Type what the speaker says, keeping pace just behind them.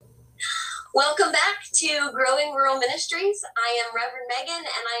Welcome back to Growing Rural Ministries. I am Reverend Megan, and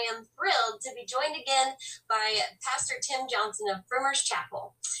I am thrilled to be joined again by Pastor Tim Johnson of Primmer's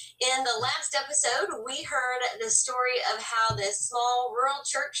Chapel. In the last episode, we heard the story of how this small rural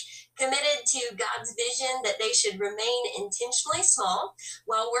church committed to God's vision that they should remain intentionally small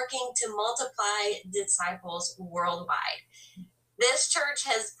while working to multiply disciples worldwide. This church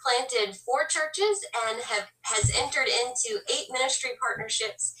has planted 4 churches and has entered into 8 ministry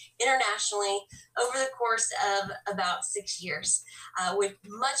partnerships internationally over the course of about 6 years, with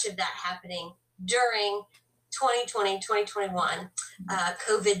much of that happening during 2020-2021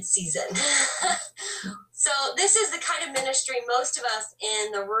 COVID season. So this is the kind of ministry most of us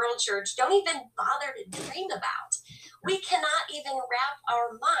in the rural church don't even bother to dream about. We cannot even wrap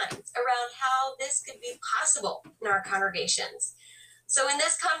our minds around how this could be possible in our congregations. So in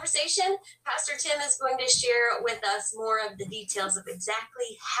this conversation, Pastor Tim is going to share with us more of the details of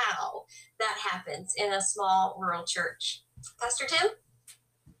exactly how that happens in a small rural church. Pastor Tim?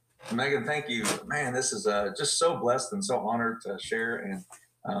 Megan, thank you. Man, this is just so blessed and so honored to share. And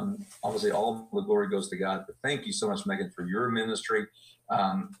obviously all the glory goes to God. But thank you so much, Megan, for your ministry.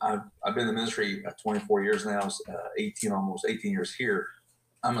 I've been in the ministry 24 years now, almost 18 years here.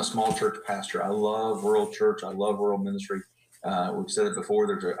 I'm a small church pastor. I love rural church. I love rural ministry. We've said it before.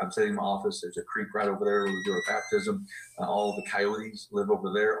 I'm sitting in my office. There's a creek right over there where we do our baptism. All the coyotes live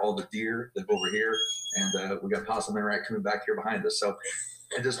over there. All the deer live over here. And we got possum and raccoon back here behind us. So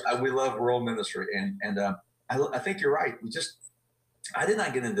we love rural ministry. And I think you're right. I did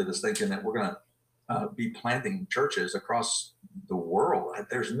not get into this thinking that we're going to be planting churches across the world.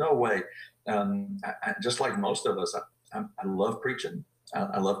 There's no way. Just like most of us, I love preaching.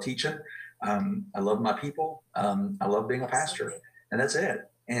 I love teaching. I love my people. I love being a pastor, and that's it.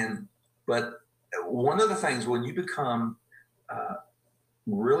 But one of the things when you become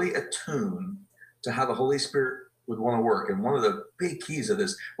really attuned to how the Holy Spirit would want to work, and one of the big keys of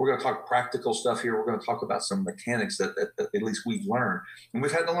this, we're going to talk practical stuff here. We're going to talk about some mechanics that at least we've learned, and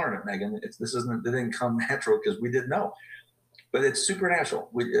we've had to learn it, Megan. It didn't come natural because we didn't know. But it's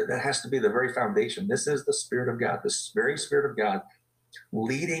supernatural. That has to be the very foundation. This is the Spirit of God, this very Spirit of God,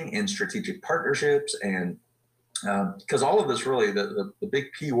 leading in strategic partnerships. And because all of this really, the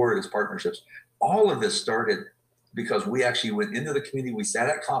big P word is partnerships. All of this started because we actually went into the community. We sat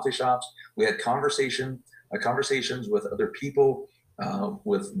at coffee shops. We had conversations with other people,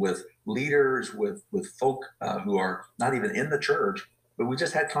 with leaders, with folk who are not even in the church, but we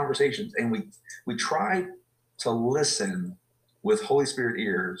just had conversations, and we tried to listen with Holy Spirit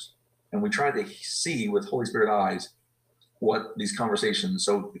ears, and we tried to see with Holy Spirit eyes what these conversations.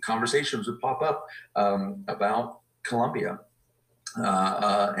 So the conversations would pop up about Colombia,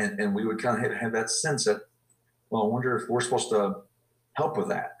 and we would kind of have that sense that, well, I wonder if we're supposed to help with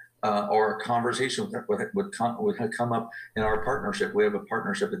that. Or a conversation would come up in our partnership. We have a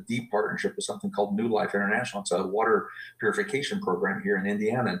partnership, a deep partnership with something called New Life International. It's a water purification program here in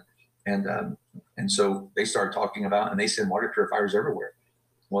Indiana. And so they started talking about, and they send water purifiers everywhere.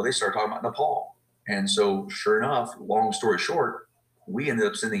 Well, they started talking about Nepal. And so sure enough, long story short, we ended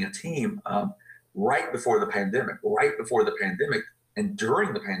up sending a team right before the pandemic, and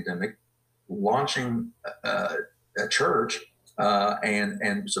during the pandemic, launching a church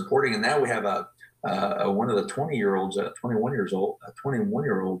and supporting. And now we have one of the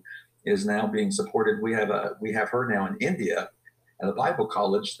 21-year-old is now being supported. We have her now in India at a Bible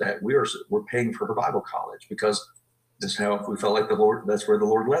college that we're paying for her Bible college, because this is how we felt like that's where the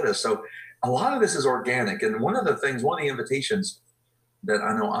Lord led us. So a lot of this is organic. And one of the invitations that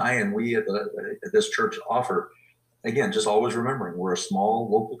I know we at this church offer, again, just always remembering we're a small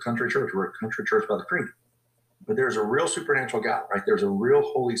local country church. We're a country church by the creek. But there's a real supernatural God, right? There's a real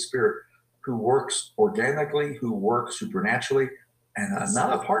Holy Spirit who works organically, who works supernaturally, and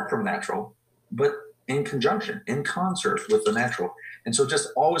not apart from natural, but in conjunction, in concert with the natural. And so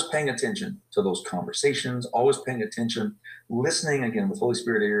just always paying attention to those conversations, always paying attention, listening again with Holy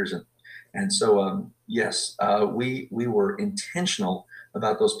Spirit ears. And so, yes, we were intentional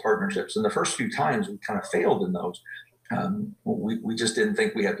about those partnerships. And the first few times we kind of failed in those. We just didn't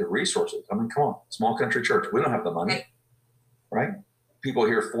think we had the resources. I mean, come on, small country church. We don't have the money, right? People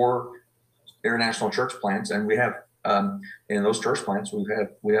hear 4 international church plants, and we have in those church plants, we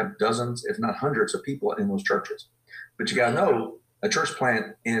have dozens, if not hundreds of people in those churches. But you got to know, a church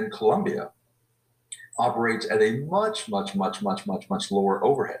plant in Colombia operates at a much, much, much, much, much, much lower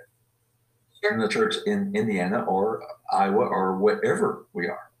overhead than the church in Indiana or Iowa or wherever we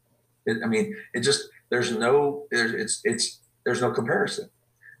are. There's no comparison.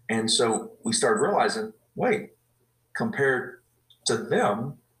 And so we started realizing, wait, compared to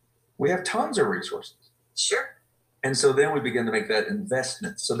them, We have tons of resources. Sure. And so then we begin to make that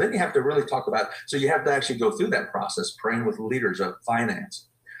investment. So then you have to really talk about, so you have to actually go through that process, praying with leaders of finance,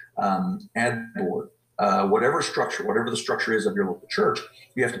 ad board, whatever the structure is of your local church.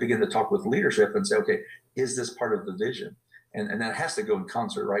 You have to begin to talk with leadership and say, okay, is this part of the vision? And that has to go in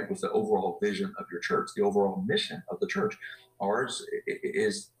concert, right, with the overall vision of your church, the overall mission of the church. Ours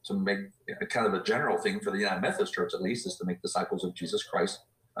is to make a kind of a general thing for the United Methodist Church, at least, is to make disciples of Jesus Christ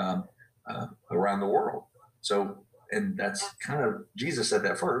around the world. So, and that's kind of, Jesus said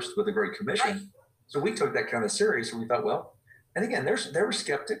that first with the Great Commission. Right. So we took that kind of serious, and we thought, well, and again, there were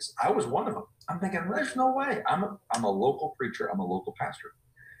skeptics. I was one of them. I'm thinking, there's no way. I'm a local preacher. I'm a local pastor.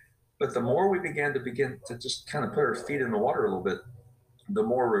 But the more we began to just kind of put our feet in the water a little bit, the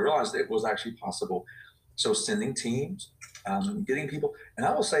more we realized it was actually possible. So sending teams, getting people, and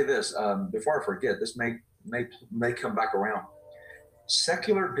I will say this before I forget, this may come back around.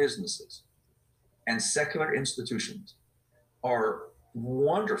 Secular businesses and secular institutions are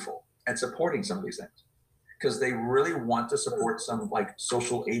wonderful at supporting some of these things, because they really want to support some like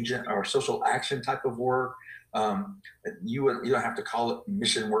social agent or social action type of work. You don't have to call it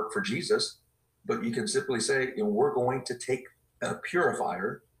mission work for Jesus, but you can simply say, we're going to take a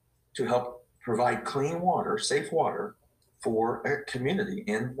purifier to help provide clean water, safe water for a community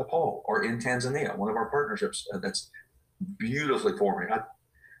in Nepal or in Tanzania, one of our partnerships that's beautifully forming.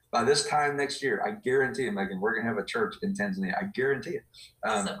 By this time next year, I guarantee you, Megan, we're going to have a church in Tanzania. I guarantee it.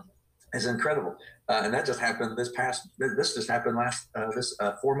 Awesome. It's incredible. And that just happened this just happened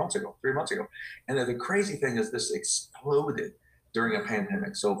 3 months ago. And the crazy thing is this exploded during a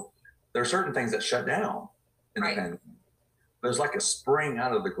pandemic. So there are certain things that shut down in the pandemic. There's like a spring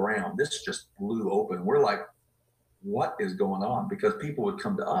out of the ground. This just blew open. We're like, what is going on? Because people would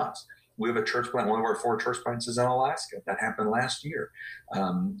come to us. We have a church plant. One of our 4 church plants is in Alaska. That happened last year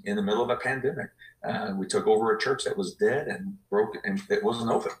in the middle of a pandemic. We took over a church that was dead and broke, and it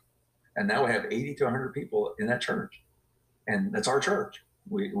wasn't open. And now we have 80 to 100 people in that church. And that's our church.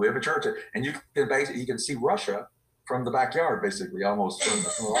 We have a church. And you can see Russia from the backyard, basically, almost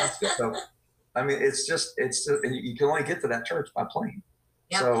from Alaska. So, I mean, you can only get to that church by plane.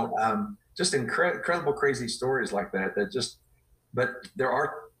 Yep. So just incredible, crazy stories like that but there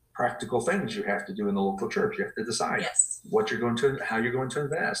are practical things you have to do in the local church. You have to decide how you're going to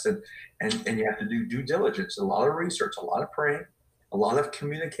invest. And you have to do due diligence, a lot of research, a lot of praying, a lot of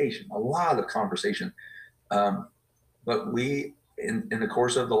communication, a lot of conversation. But we, in the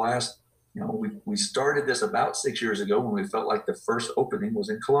course of the last, we started this about 6 years ago when we felt like the first opening was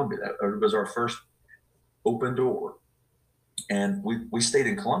in Colombia. That was our first open door. And we stayed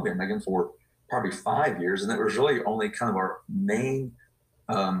in Colombia, Megan, for probably 5 years. And it was really only kind of our main,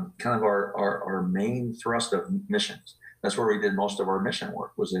 our main thrust of missions. That's where we did most of our mission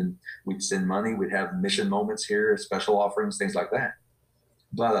work, we'd send money, we'd have mission moments here, special offerings, things like that.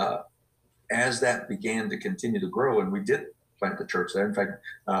 But as that began to continue to grow, and we did plant the church there. In fact,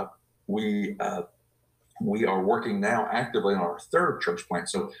 we are working now actively on our 3rd church plant.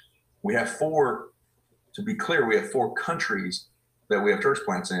 So we have 4, to be clear, we have 4 countries that we have church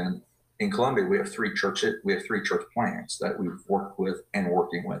plants in. In Colombia, we have 3 church plants that we've worked with and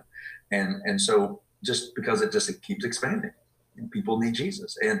working with. And so just because it keeps expanding, and people need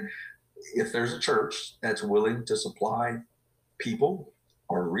Jesus. And if there's a church that's willing to supply people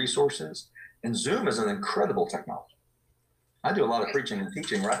or resources, and Zoom is an incredible technology. I do a lot of preaching and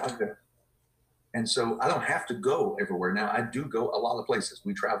teaching right like that. And so I don't have to go everywhere. Now, I do go a lot of places.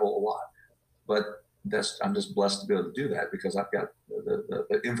 We travel a lot. But I'm just blessed to be able to do that, because I've got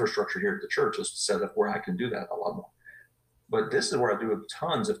the infrastructure here at the church is set up where I can do that a lot more. But this is where I do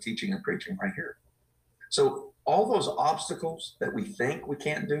tons of teaching and preaching right here. So all those obstacles that we think we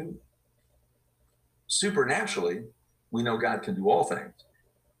can't do, supernaturally, we know God can do all things.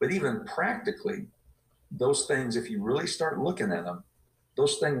 But even practically, those things, if you really start looking at them,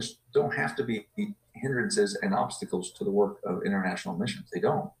 those things don't have to be hindrances and obstacles to the work of international missions. They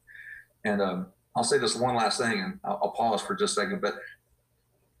don't. And I'll say this one last thing, and I'll pause for just a second, but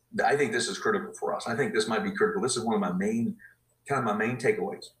I think this is critical for us. I think this might be critical. This is one of my main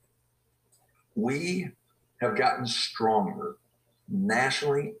takeaways. We have gotten stronger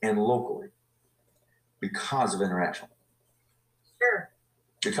nationally and locally because of international. Sure.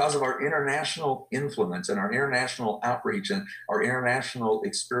 Because of our international influence and our international outreach and our international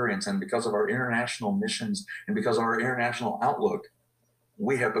experience, and because of our international missions and because of our international outlook,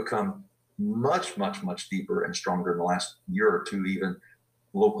 we have become much, much, much deeper and stronger in the last year or two, even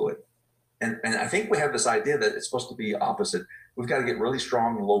locally. And I think we have this idea that it's supposed to be opposite. We've got to get really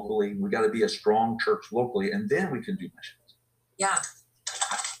strong locally. We've got to be a strong church locally, and then we can do missions. Yeah.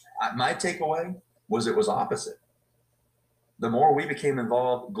 My takeaway was it was opposite. The more we became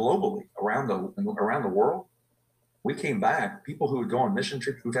involved globally around the world, we came back. People who would go on mission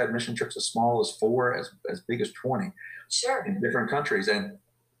trips, who've had mission trips as small as 4, as big as 20, sure, in different countries, and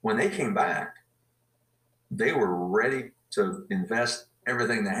when they came back, they were ready to invest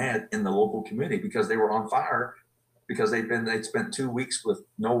everything they had in the local community because they were on fire, because they'd spent 2 weeks with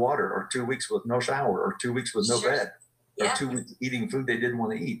no water, or 2 weeks with no shower, or 2 weeks with no sure. bed, or Yeah. 2 weeks eating food they didn't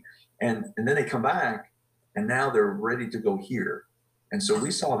want to eat, and then they come back, and now they're ready to go here. And so we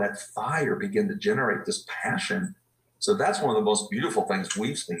saw that fire begin to generate this passion. So that's one of the most beautiful things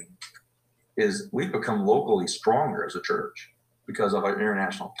we've seen, is we've become locally stronger as a church because of our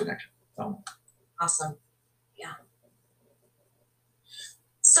international connection. So. Awesome. Yeah.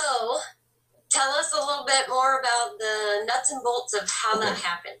 So tell us a little bit more about the nuts and bolts of how that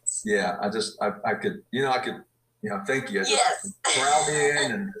happens. Yeah, I could, thank you. Yes. Corral me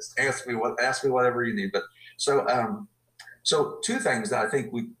in and just ask me whatever you need. But so 2 things that I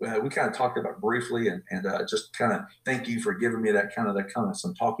think we kind of talked about briefly, and just kind of thank you for giving me that kind of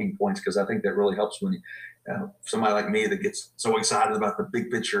some talking points, because I think that really helps when somebody like me that gets so excited about the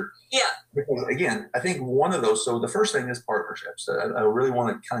big picture. Yeah. Because again, I think one of those. So the first thing is partnerships. I really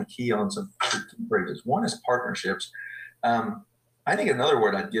want to kind of key on some phrases. One is partnerships. I think another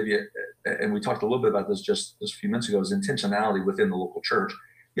word I'd give you, and we talked a little bit about this just a few minutes ago, is intentionality within the local church.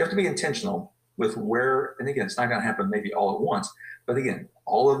 You have to be intentional with where, and again, it's not going to happen maybe all at once, but again,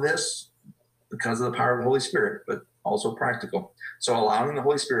 all of this because of the power of the Holy Spirit, but also practical. So allowing the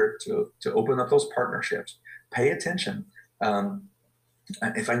Holy Spirit to open up those partnerships, pay attention.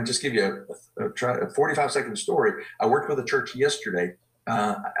 If I can just give you a 45-second story, I worked with a church yesterday.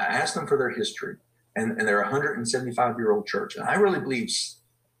 I asked them for their history, and they're a 175-year-old church. And I really believe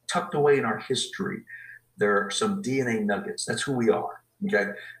tucked away in our history, there are some DNA nuggets. That's who we are.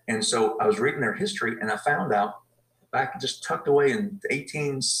 Okay. And so I was reading their history, and I found out back just tucked away in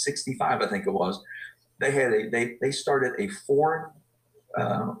 1865, I think it was, they started a foreign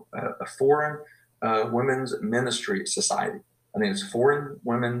women's ministry society. I think it's Foreign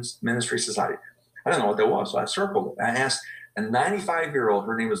Women's Ministry Society. I don't know what that was, so I circled it. I asked a 95-year-old,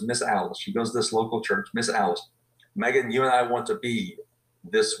 her name was Miss Alice. She goes to this local church. Miss Alice, Megan, you and I want to be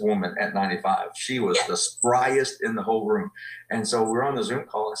this woman at 95. She was the spryest in the whole room. And so we're on the Zoom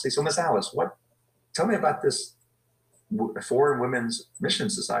call. I say, so Miss Alice, tell me about this Foreign Women's Mission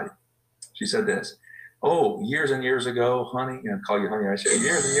Society. She said this, oh, years and years ago, honey, I call you honey. I said,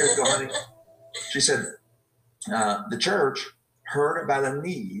 years and years ago, honey. She said, the church heard about a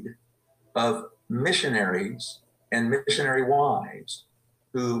need of missionaries and missionary wives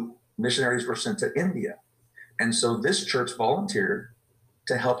who missionaries were sent to India. And so this church volunteered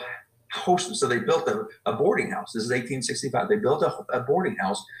to help host them. So they built a boarding house. This is 1865. They built a boarding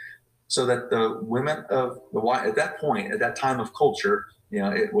house so that the women of at that time of culture,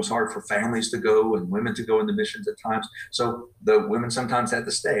 it was hard for families to go and women to go into missions at times. So the women sometimes had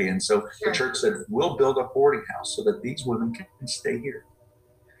to stay. And so the church said, we'll build a boarding house so that these women can stay here.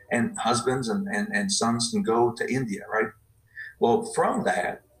 And husbands and sons can go to India, right? Well, from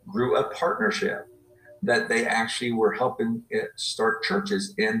that grew a partnership that they actually were helping start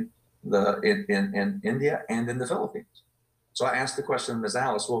churches in India and in the Philippines. So I asked the question, Ms.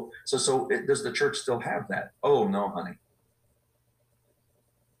 Alice, well, so does the church still have that? Oh, no, honey.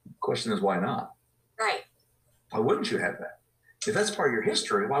 The question is, why not? Right. Why wouldn't you have that? If that's part of your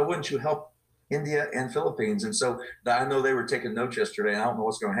history, why wouldn't you help India and Philippines? And so I know they were taking notes yesterday, and I don't know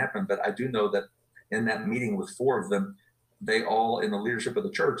what's going to happen, but I do know that in that meeting with 4 of them, they all, in the leadership of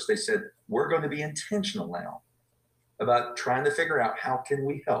the church, they said, we're going to be intentional now about trying to figure out how can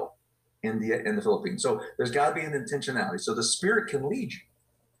we help India and the Philippines. So there's got to be an intentionality. So the Spirit can lead you,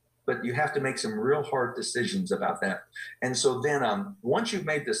 but you have to make some real hard decisions about that. And so then once you've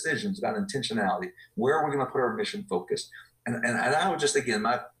made decisions about intentionality, where are we going to put our mission focus? And I would just, again,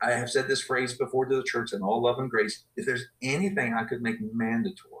 I have said this phrase before to the church in all love and grace. If there's anything I could make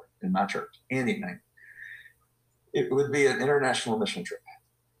mandatory in my church, anything, it would be an international mission trip.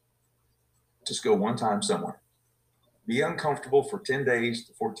 Just go one time somewhere. Be uncomfortable for 10 days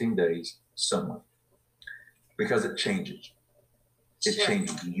to 14 days somewhere. Because it changes. It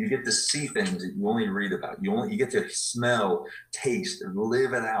changes. You get to see things that you only read about. You get to smell, taste, and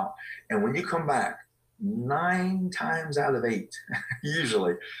live it out. And when you come back, 9 times out of 8,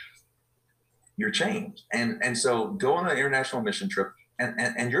 usually, you're changed. And so go on an international mission trip,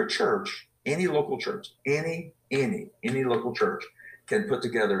 and your church, any local church, any local church can put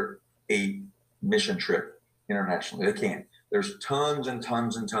together a mission trip internationally. They can. There's tons and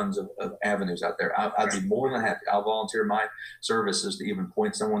tons and tons of avenues out there. I'd be more than happy. I'll volunteer my services to even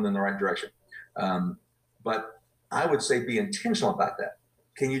point someone in the right direction. But I would say be intentional about that.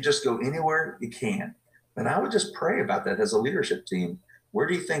 Can you just go anywhere? You can. But I would just pray about that as a leadership team. Where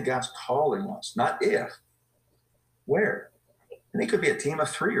do you think God's calling us? Not if, where? And it could be a team of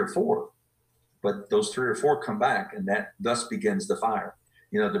 3 or 4, but those 3 or 4 come back, and that thus begins the fire.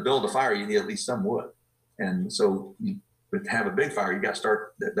 You know, to build a fire, you need at least some wood. And so to have a big fire, you got to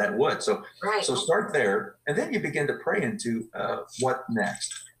start that wood. So, so start there, and then you begin to pray into what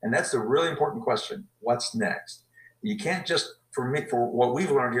next. And that's the really important question. What's next? You can't just, for what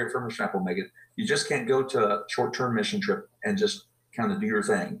we've learned here at Frimer's Chapel, Megan, you just can't go to a short-term mission trip and just kind of do your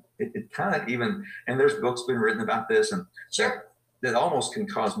thing. It kind of even, and there's books been written about this, and that almost can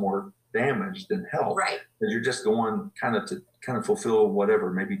cause more damage than help. Right. Because you're just going to fulfill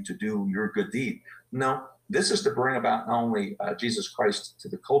whatever, maybe to do your good deed. No, this is to bring about not only Jesus Christ to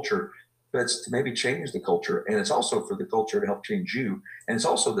the culture, but it's to maybe change the culture. And it's also for the culture to help change you. And it's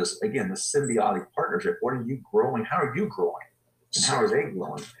also this, again, the symbiotic partnership. What are you growing? How are you growing? And how are they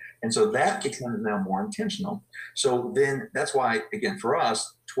growing? And so that becomes now more intentional. So then that's why, again, for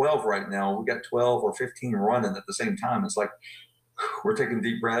us, 12 right now, we got 12 or 15 running at the same time. It's like, we're taking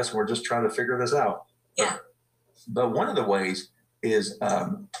deep breaths and we're just trying to figure this out. Yeah. But one of the ways is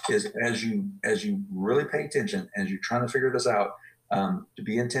as you really pay attention, as you're trying to figure this out, to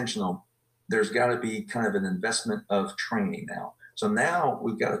be intentional, there's got to be kind of an investment of training now. So now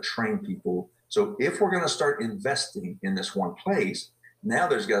we've got to train people. So if we're going to start investing in this one place, now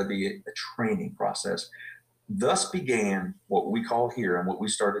there's got to be a training process. Thus began what we call here and what we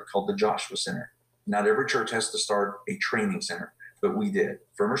started called the Joshua Center. Not every church has to start a training center, but we did.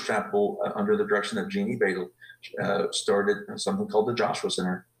 Frimer's Chapel, under the direction of Jeannie Badel, started something called the Joshua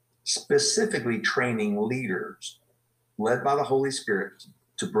Center, specifically training leaders led by the Holy Spirit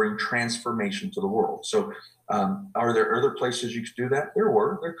to bring transformation to the world. So are there other places you could do that?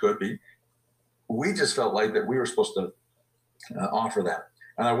 There could be. We just felt like that we were supposed to offer that.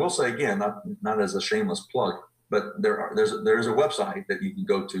 And I will say again, not as a shameless plug, but there's a website that you can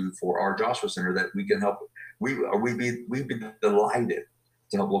go to for our Joshua Center that we can help. We'd be delighted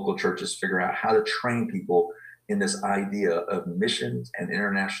to help local churches figure out how to train people in this idea of missions and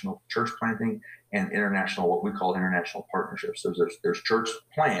international church planting and international, what we call international partnerships. There's church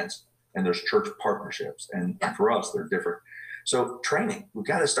plants and there's church partnerships. And for us, they're different. So training, you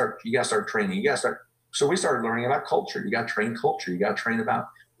got to start training. So we started learning about culture. You got to train culture. You got to train about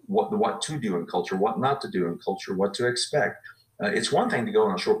what to do in culture, what not to do in culture, what to expect. It's one thing to go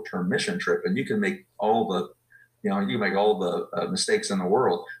on a short-term mission trip and you can make all the mistakes in the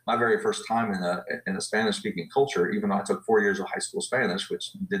world. My very first time in a Spanish-speaking culture, even though I took 4 years of high school Spanish,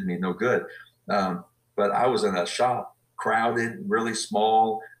 which did me no good, but I was in a shop, crowded, really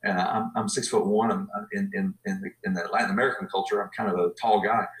small, and I'm 6'1". I'm in the Latin American culture, I'm kind of a tall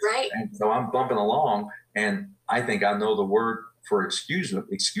guy, right? And so I'm bumping along, and I think I know the word for excuse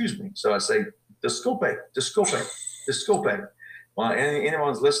me. So I say, disculpe. Well,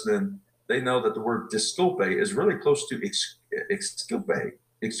 anyone's listening, they know that the word disculpe is really close to exculpe.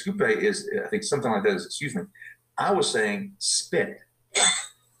 Exculpe is, I think, something like that is excuse me. I was saying spit.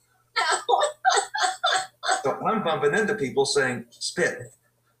 So I'm bumping into people saying spit.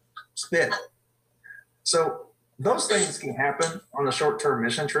 So those things can happen on a short-term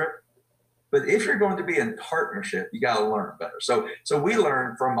mission trip. But if you're going to be in partnership, you got to learn better. So we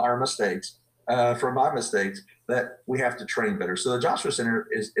learn from our mistakes, from my mistakes, that we have to train better. So the Joshua Center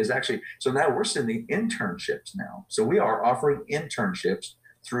is actually, so now we're sending internships now. So we are offering internships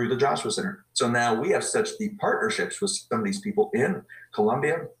through the Joshua Center. So now we have such deep partnerships with some of these people in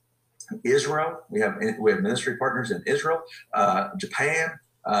Colombia, Israel. We have ministry partners in Israel, Japan,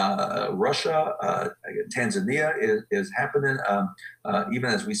 Russia, Tanzania is happening even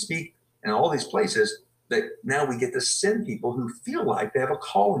as we speak, and all these places that now we get to send people who feel like they have a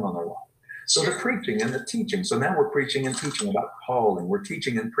calling on their life. So the preaching and the teaching. So now we're preaching and teaching about calling. We're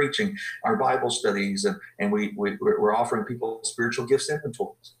teaching and preaching our Bible studies, and we're offering people spiritual gifts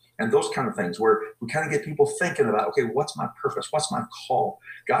inventories and those kind of things where we kind of get people thinking about, okay, what's my purpose? What's my call?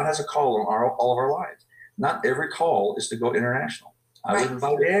 God has a call on all of our lives. Not every call is to go international. I would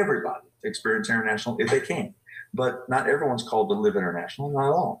invite everybody to experience international if they can, but not everyone's called to live international, not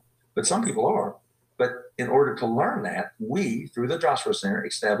at all. But some people are. But in order to learn that, we, through the Joshua Center,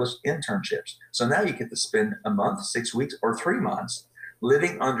 established internships. So now you get to spend a month, 6 weeks, or 3 months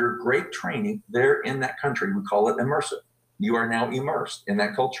living under great training there in that country. We call it immersive. You are now immersed in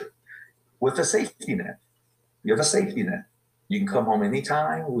that culture with a safety net. You have a safety net. You can come home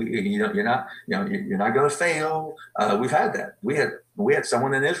anytime. You're not, you're not going to fail. We've had that. We had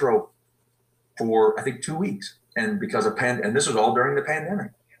someone in Israel for I think 2 weeks, and because of and this was all during the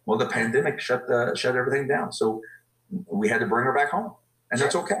pandemic. Well, the pandemic shut everything down, so we had to bring her back home, and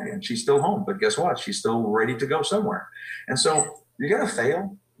that's okay. And she's still home, but guess what? She's still ready to go somewhere. And so you're gonna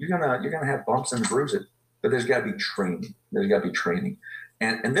fail. You're gonna have bumps and bruises, but there's got to be training. There's got to be training,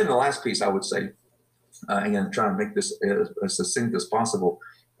 and then the last piece I would say, again, trying to make this as succinct as possible,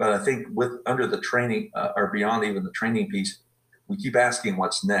 but I think under the training or beyond even the training piece, we keep asking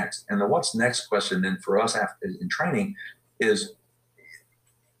what's next, and the what's next question then for us in training is,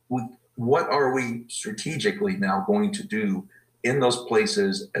 what are we strategically now going to do in those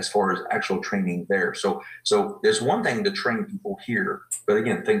places as far as actual training there? So there's one thing to train people here, but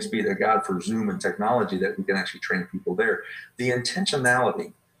again, thanks be to God for Zoom and technology that we can actually train people there. The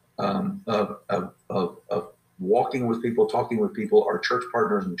intentionality of walking with people, talking with people, our church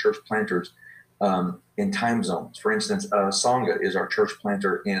partners and church planters in time zones. For instance, Sangha is our church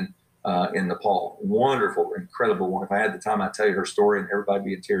planter in Nepal. Wonderful, incredible one. If I had the time, I'd tell you her story and everybody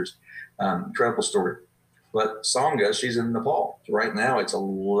be in tears. Incredible story. But Sangha, she's in Nepal. So right now it's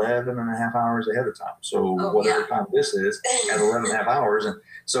 11 and a half hours ahead of time. So whatever time this is at 11 and a half hours. And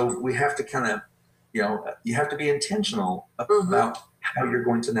so we have to kind of, you have to be intentional about how you're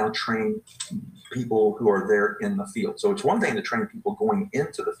going to now train people who are there in the field. So it's one thing to train people going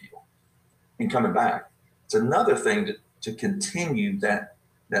into the field and coming back. It's another thing to continue that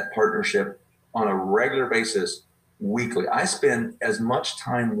partnership on a regular basis, weekly. I spend as much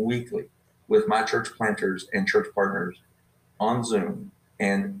time weekly with my church planters and church partners on Zoom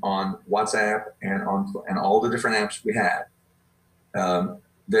and on WhatsApp and on all the different apps we have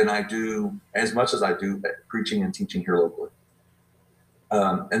than I do, as much as I do at preaching and teaching here locally.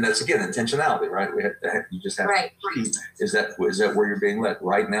 And that's, again, intentionality, right? You just have to keep, is that where you're being led?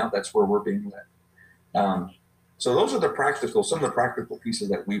 Right now, that's where we're being led. So those are some of the practical pieces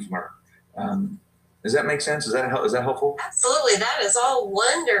that we've learned. Does that make sense? Is that helpful? Absolutely. That is all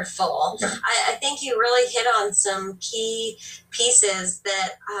wonderful. Okay. I think you really hit on some key pieces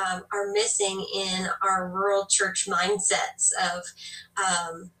that are missing in our rural church mindsets of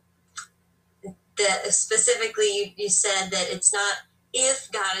specifically you said that it's not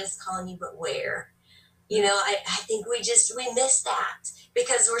if God is calling you, but where. I think we miss that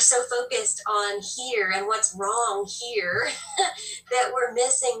because we're so focused on here and what's wrong here that we're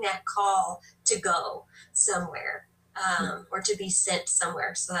missing that call to go somewhere or to be sent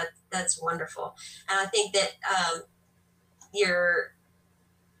somewhere. So that's wonderful. And I think that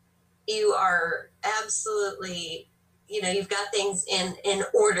you are absolutely, you've got things in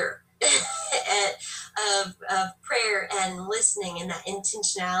order of prayer and listening and that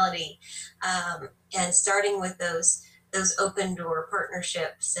intentionality and starting with those open door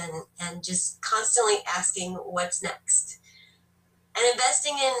partnerships and just constantly asking what's next and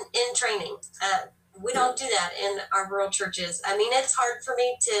investing in training. We don't do that in our rural churches. I mean, it's hard for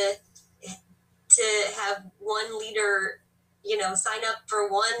me to have one leader, sign up for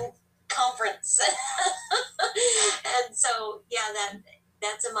one conference. And so,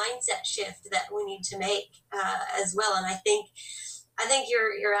 that's a mindset shift that we need to make as well. And I think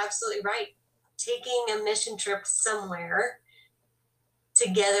you're absolutely right. Taking a mission trip somewhere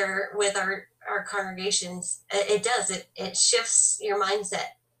together with our congregations, it shifts your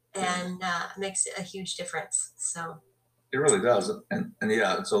mindset and makes a huge difference. So it really does. And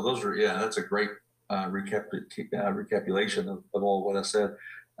so those are, that's a great recapitulation of all what I said.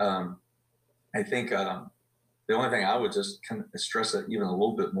 I think the only thing I would just kind of stress it even a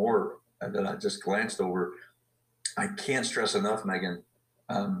little bit more that I just glanced over, I can't stress enough, Megan.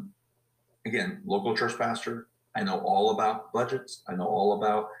 Again, local church pastor, I know all about budgets. I know all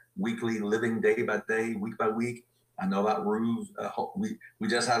about weekly living day by day, week by week. I know about roofs. We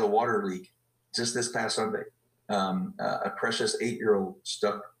just had a water leak just this past Sunday. A precious 8-year-old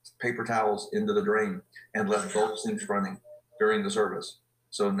stuck paper towels into the drain and left both sinks running during the service.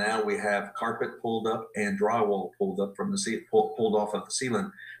 So now we have carpet pulled up and drywall pulled up from the pulled off of the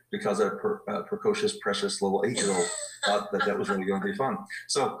ceiling because a precocious, precious little 8-year-old thought that was really going to be fun.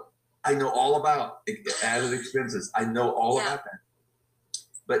 So I know all about added expenses. I know all about that.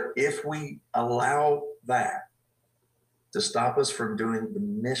 But if we allow that to stop us from doing the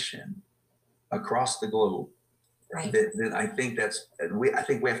mission across the globe, right, then I think we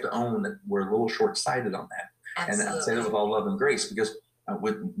have to own that we're a little short-sighted on that. Absolutely. And I say that with all love and grace because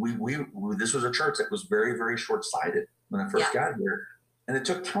this was a church that was very, very short-sighted when I first got here, and it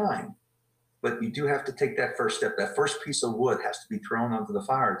took time. But you do have to take that first step. That first piece of wood has to be thrown onto the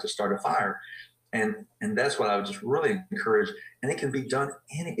fire to start a fire. And that's what I would just really encourage. And it can be done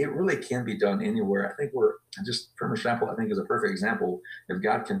it really can be done anywhere. I think Frimer's Chapel, I think, is a perfect example. If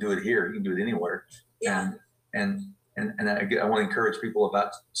God can do it here, he can do it anywhere. Yeah. And I want to encourage people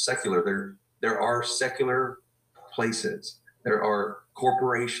about secular. There are secular places. There are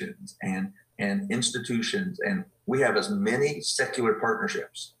corporations and institutions, and we have as many secular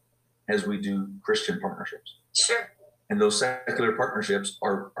partnerships as we do Christian partnerships. Sure. And those secular partnerships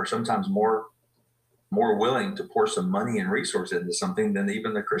are sometimes more willing to pour some money and resource into something than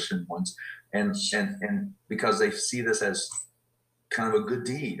even the Christian ones. And because they see this as kind of a good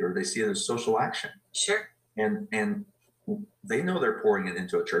deed, or they see it as social action. Sure. And they know they're pouring it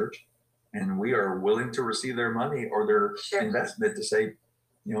into a church, and we are willing to receive their money or their investment to say,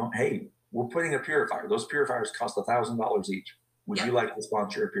 hey, we're putting a purifier. Those purifiers cost $1,000 each. Would you like to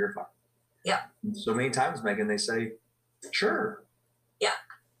sponsor a purifier? Yeah. And so many times, Megan, they say, sure. Yeah.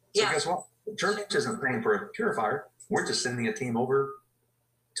 So guess what? The church isn't paying for a purifier. We're just sending a team over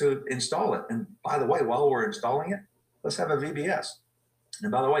to install it. And by the way, while we're installing it, let's have a VBS.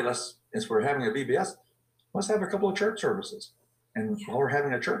 And by the way, as we're having a VBS, let's have a couple of church services. And while we're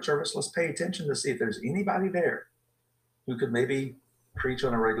having a church service, let's pay attention to see if there's anybody there who could maybe preach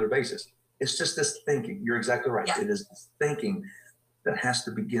on a regular basis. It's just this thinking. You're exactly right. Yeah. It is this thinking that has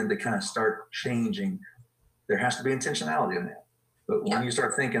to begin to kind of start changing. There has to be intentionality in that. But when you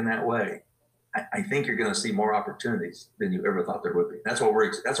start thinking that way, I think you're going to see more opportunities than you ever thought there would be. That's what we're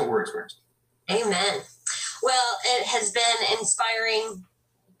experiencing. Amen. Well, it has been inspiring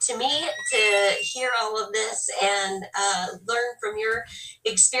to me to hear all of this and learn from your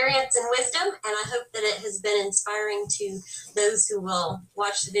experience and wisdom. And I hope that it has been inspiring to those who will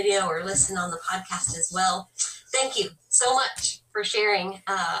watch the video or listen on the podcast as well. Thank you so much for sharing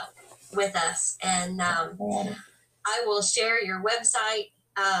with us. And I will share your website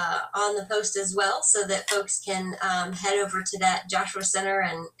on the post as well, so that folks can head over to that Joshua Center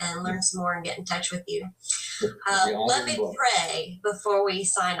and learn some more and get in touch with you. Let me pray before we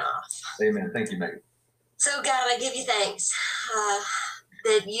sign off. Amen. Thank you, Megan. So God, I give you thanks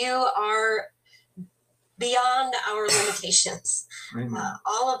that you are beyond our limitations.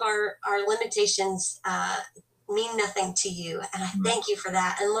 All of our limitations mean nothing to you. And I thank you for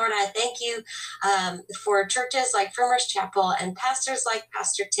that. And Lord, I thank you for churches like Frommer's Chapel and pastors like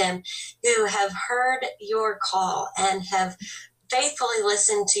Pastor Tim, who have heard your call and have faithfully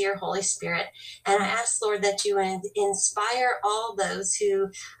listened to your Holy Spirit. And I ask, Lord, that you would inspire all those who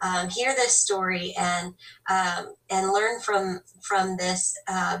hear this story and learn from this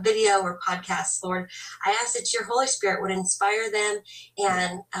video or podcast, Lord. I ask that your Holy Spirit would inspire them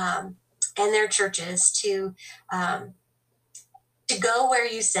and their churches to go where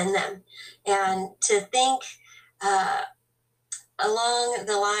you send them, and to think along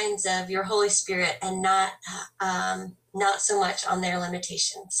the lines of your Holy Spirit and not so much on their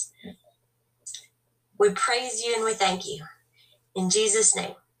limitations. We praise you and we thank you. In Jesus'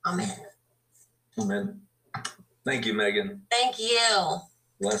 name, amen. Amen. Thank you, Megan. Thank you.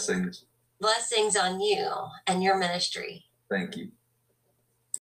 Blessings. Blessings on you and your ministry. Thank you.